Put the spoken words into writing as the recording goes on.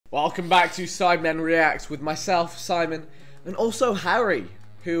Welcome back to Sidemen Reacts with myself, Simon, and also Harry,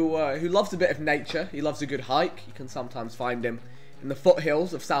 who loves a bit of nature. He loves a good hike. You can sometimes find him in the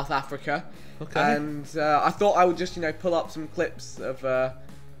foothills of South Africa. Okay. And I thought I would just, pull up some clips of,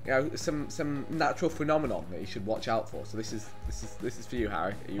 some natural phenomenon that you should watch out for. So this is for you,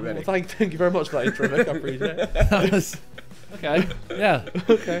 Harry. Are you ready? Well, thank you very much for that intro, Nick. I appreciate it. Okay. Yeah.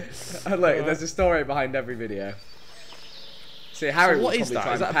 Okay. And look, there's a story behind every video. See, Harry, so what is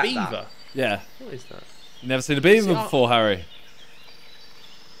that? Is that a beaver? That. Yeah. What is that? You never seen a beaver before, Harry?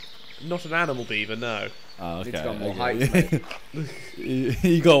 Not an animal beaver, no. Oh, okay. It's got more height, mate.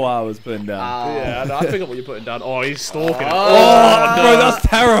 You got what I was putting down. Yeah, I pick up what you're putting down. Oh, he's stalking it. Oh, no. Bro, that's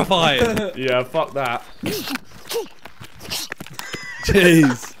terrifying. Yeah, fuck that.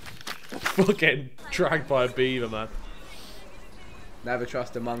 Jeez. Fucking dragged by a beaver, man. Never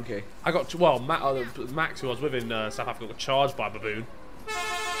trust a monkey. I got, Max, who I was with in South Africa, got charged by a baboon.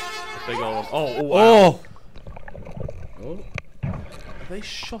 A big old, wow. Have they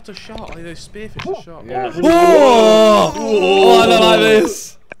shot a shark? Are they spearfish a shark? Yeah. Oh, I don't like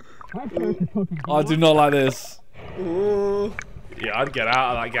this. I do not like this. Ooh. Yeah, I'd get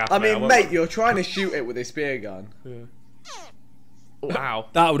out of that gap. I mean, mate, you're trying to shoot it with a spear gun. Yeah. Wow.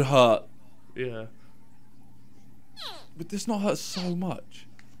 That would hurt. Yeah. Would this not hurt so much?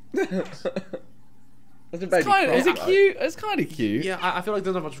 That's a Is baby it cute? It's kind of cute. Yeah, I feel like it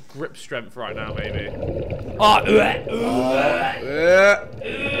doesn't have much grip strength right now, maybe. Oh, I hate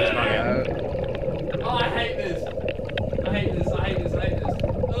this. I hate this. I hate this. I hate this.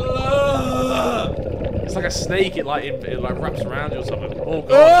 It's like a snake. It wraps around you or something. Oh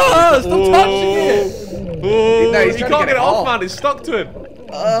god! Stop touching it! No, he's he trying can't to get it off, man. It's stuck to him.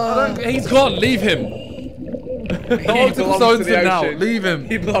 He's gone. Leave him. He belongs to the now. ocean. Leave him.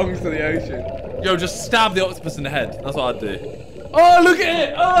 He belongs to the ocean. Yo, just stab the octopus in the head. That's what I'd do. Oh, look at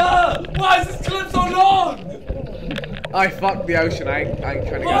it! Why is this clip so long? I fucked the ocean. I ain't trying to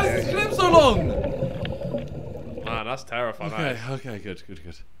get Why the is this ocean. clip so long? Man, that's terrifying. Okay, good.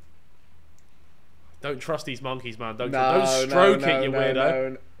 Don't trust these monkeys, man. Don't stroke it, you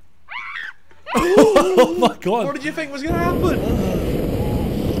weirdo. Oh my god. What did you think was going to happen?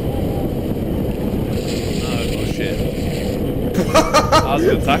 I was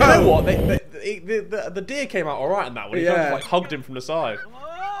gonna tackle You know what? The deer came out alright in that one. He kind of like hugged him from the side.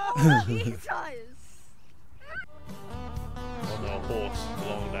 Oh, Jesus. Oh no, a horse. A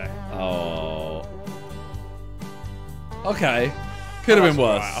long day. Oh. Okay. Could have been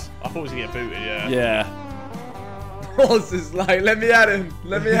worse. Right. I thought he was going to get booted, yeah. Yeah. Horse is like, let me at him.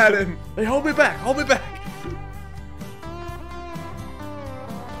 Let me at him. Hey, hold me back. Hold me back.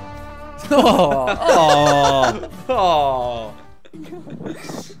 Oh. Oh.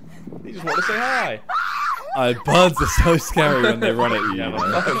 He just wanted to say hi. Birds are so scary when they run at you. Yeah, you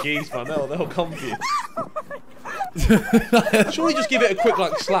man. know? Fucking geese, man. They'll come for you. Surely just give it a quick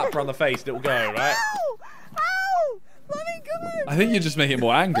slap around the face and it'll go, right? Ow! Mommy, come on! I think you just make it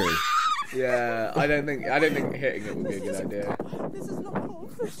more angry. Yeah, I don't think hitting it would be a good idea. This is not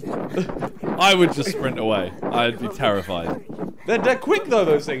cool. I would just sprint away. I'd be terrified. They're quick though,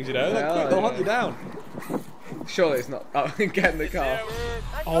 those things, you know. They're quick. They'll hunt you down. Surely it's not. Oh, get in the car.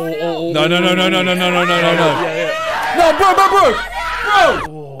 No. Yeah. No, bro!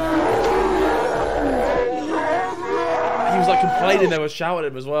 He was like complaining. They were shouting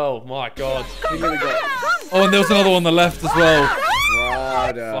at him as well. My god. He really got Oh, and there was another one on the left as well.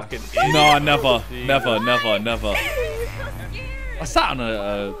 Rada. Fucking idiot. No, never. I sat on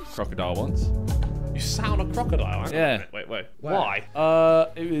a crocodile once. You sat on a crocodile? Yeah. Wait. Why?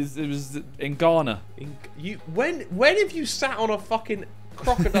 It was in Ghana. When have you sat on a fucking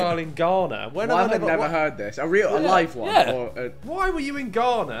crocodile in Ghana? When Why have have I never heard this? A live one? Yeah. Or Why were you in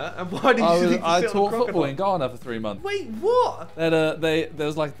Ghana and why did you I sit on a taught football crocodile? in Ghana for 3 months. Wait, what? There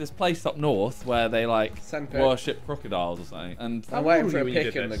was like this place up north where they like Send pic. worship crocodiles or something. And I'm waiting old for were a you when you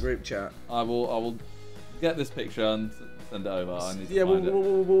pic did in the this? group chat. I will get this picture and send it over. I need to Yeah, find it.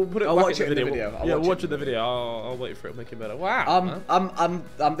 we'll put it I'll back watch in it the in the video. video. I'll Yeah, watch watch it it in the video. I'll wait for it. Make it better. Wow.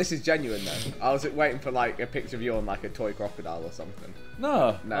 This is genuine though. I was waiting for like a picture of you on like a toy crocodile or something.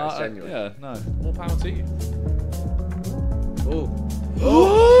 No, it's genuine. Yeah, no. More power to you.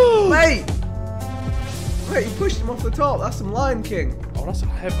 Oh, mate! Mate, you pushed him off the top. That's some Lion King. Oh, that's a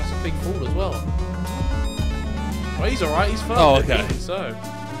big fall as well. Well, he's alright. He's fine. Oh, okay. So,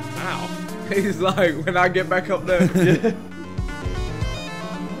 ow. He's like, when I get back up there.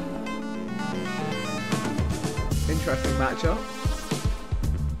 Interesting matchup.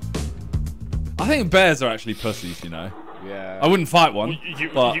 I think bears are actually pussies, you know. Yeah. I wouldn't fight one,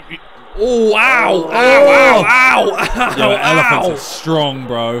 but Oh, ow! Ow! Ow! Ow! Yo, elephants are strong,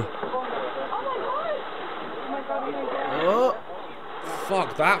 bro. Oh,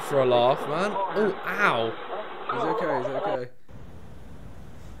 Fuck that for a laugh, man. Oh, ow. he's okay. He's okay.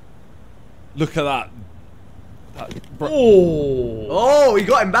 Look at that. Oh. Oh, he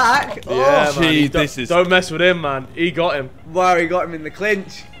got him back. Yeah, Oh, man. Gee, this is. Don't mess with him, man. He got him. wow, he got him in the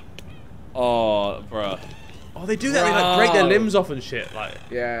clinch. Oh, bro. Oh, they do that. They like break their limbs off and shit. Like.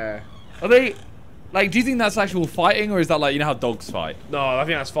 Yeah. Are they? Like, do you think that's actual fighting, or is that like, you know how dogs fight? No, I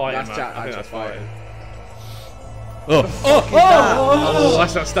think that's fighting, That's man. I think actual that's fighting. Oh, oh, Oh,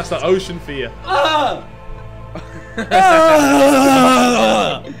 that's the ocean for you.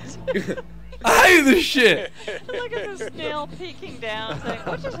 I hate this shit. Look at the snail peeking down, saying,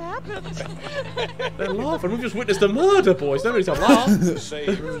 "What just happened?" They're laughing. We've just witnessed a murder, boys. Don't need to laugh. There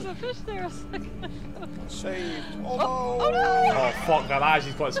was a fish there a second ago. Saved. Oh no! Oh, fuck. That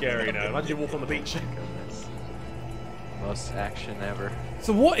actually is quite scary, you know. Imagine you walk on the beach. Most action ever.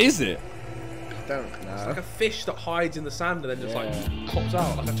 So what is it? I don't know. It's like a fish that hides in the sand and then just like pops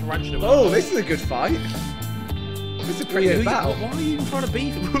out like a tarantula. Oh, this is a good fight. This is a pretty good battle. Why are you even trying to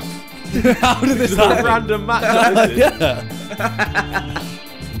beef? How did this It's not a happen? random match. Like this. Yeah.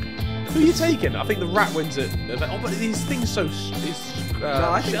 Who are you taking? I think the rat wins it. Oh, but these things so No,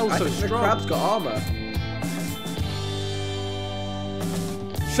 I think, shell's I so think the strong. crab's got armor.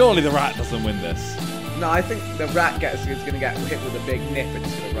 Surely the rat doesn't win this. No, I think the rat is going to get hit with a big nip and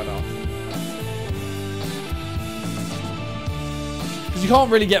just going to run off. Because you can't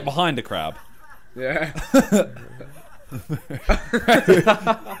really get behind a crab. Yeah.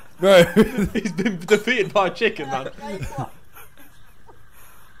 Bro. He's been defeated by a chicken, man.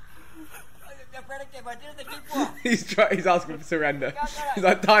 He's asking for surrender. He's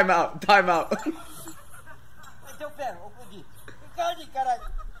like, time out, time out.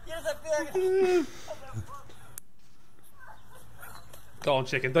 Go on,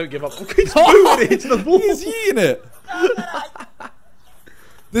 chicken, don't give up. He's moving it into the wall. He's yeeting it.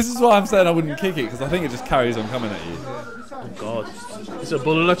 This is why I'm saying I wouldn't kick it, because I think it just carries on coming at you. Oh, God. It's a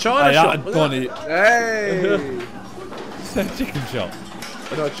bull in a china Hey, shop. Donnie. Hey. It's a chicken shop.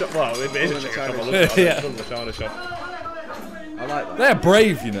 No, well, it is a chicken shop. I look Yeah. at it. It's a china shop. I like that. They're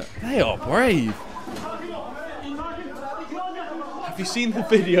brave, you know. They are brave. Have you seen the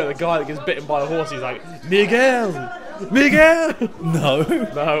video of the guy that gets bitten by the horse? He's like, Miguel! Miguel! No.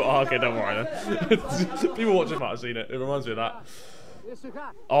 No? Oh, okay, don't worry then. People watching might have seen it. It reminds me of that.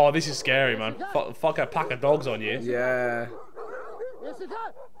 Oh, this is scary, man. Fuck a pack of dogs on you. Yeah.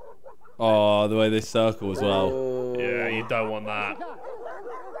 Oh, the way they circle as well. Oh. Yeah, you don't want that.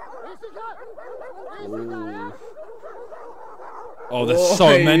 Ooh. Oh, there's so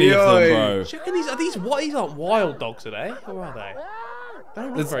many of them, bro. Checking these aren't wild dogs, are they? Or are they? They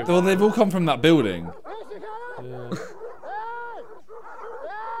don't look very Well, they've all come from that building. Yeah.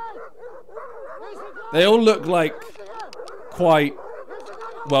 They all look like quite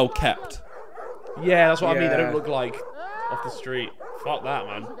well kept. Yeah, that's what I mean. They Yeah. don't look like off the street. Fuck that,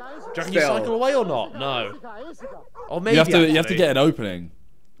 man. Do you reckon you Still. cycle away or not? No. Or maybe You have to actually. get an opening.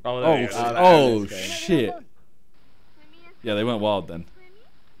 Oh, Oh, there you go. oh that is shit. Yeah, they went wild then.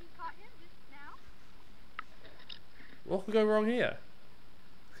 What could go wrong here?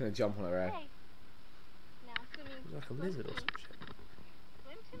 He's going to jump on her head. It's like a lizard or some shit.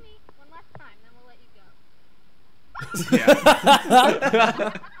 Swim to me one last time, then we'll let you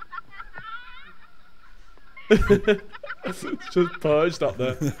go. It's just perched up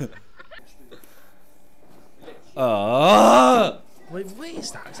there. Ah! Wait, what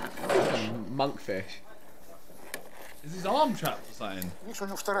is that? Is that Monkfish. Is his arm trapped or something?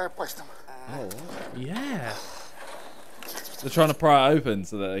 Yeah. They're trying to pry it open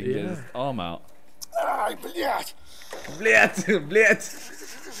so that they can get Yeah. his arm out. Blitz!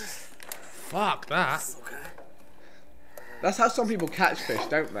 Blitz! Fuck that. That's how some people catch fish,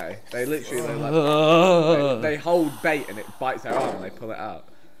 don't they? They literally they Ah. hold bait and it bites their arm and they pull it out.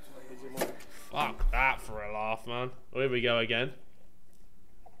 Fuck that for a laugh, man. Well, here we go again.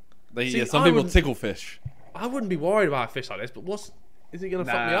 See, Yeah, some I people wouldn't- tickle fish. I wouldn't be worried about a fish like this, but is it gonna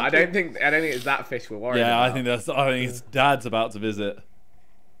fuck me Nah, up? I don't think it's that fish we're worried Yeah, about. I think it's Dad's about to visit.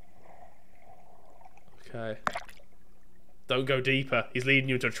 Okay. Don't go deeper. He's leading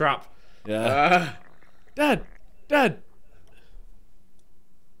you into a trap. Yeah. Dad!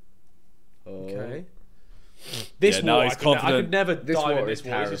 Okay. This Yeah, now water, he's I could confident. never This dive in water this is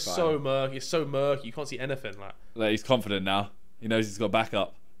water. It's just so murky. It's so murky. You can't see anything. Like. He's confident now. He knows he's got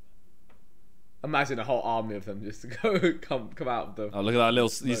backup. Imagine a whole army of them just to go come out of them. Oh, look at that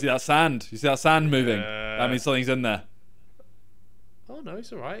little... You see that sand? You see that sand moving? Yeah. That means something's in there. Oh no,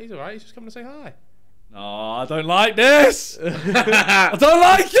 he's alright. He's alright. He's just coming to say hi. No, I don't like this. I don't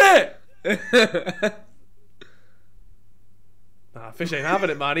like it. Nah, fish ain't having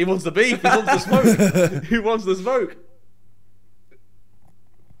it, man. He wants the beef. He wants the smoke. He wants the smoke.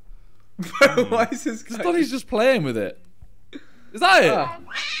 Why is this I guy? thought he's just playing with it. Is that it? Ah.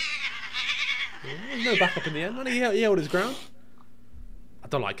 No backup in the end. He held his ground. I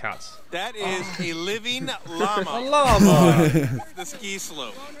don't like cats. That is a living llama. A llama. The ski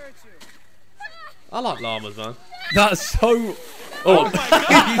slope. I like llamas, man. That's so. Oh,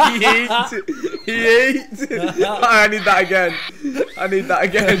 He ate. I need that again. I need that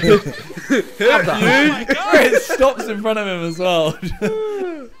again. Have that. It stops in front of him as well.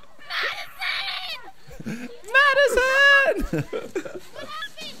 Madison!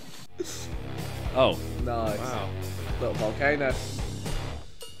 Oh. Nice. wow. Little volcano.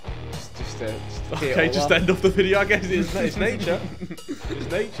 Just to tee it Okay, all just up. end off the video. I guess it's nature. It's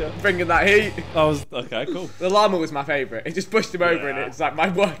nature. Bringing that heat. That was okay. Cool. The llama was my favourite. It just pushed him over and Yeah. it's like, my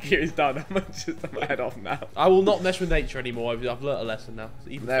work here is done. I'm just I'm head off now. I will not mess with nature anymore. I've learnt a lesson now.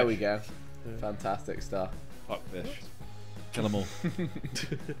 Even There fish. we go. Fantastic stuff. Fuck fish. Kill them all.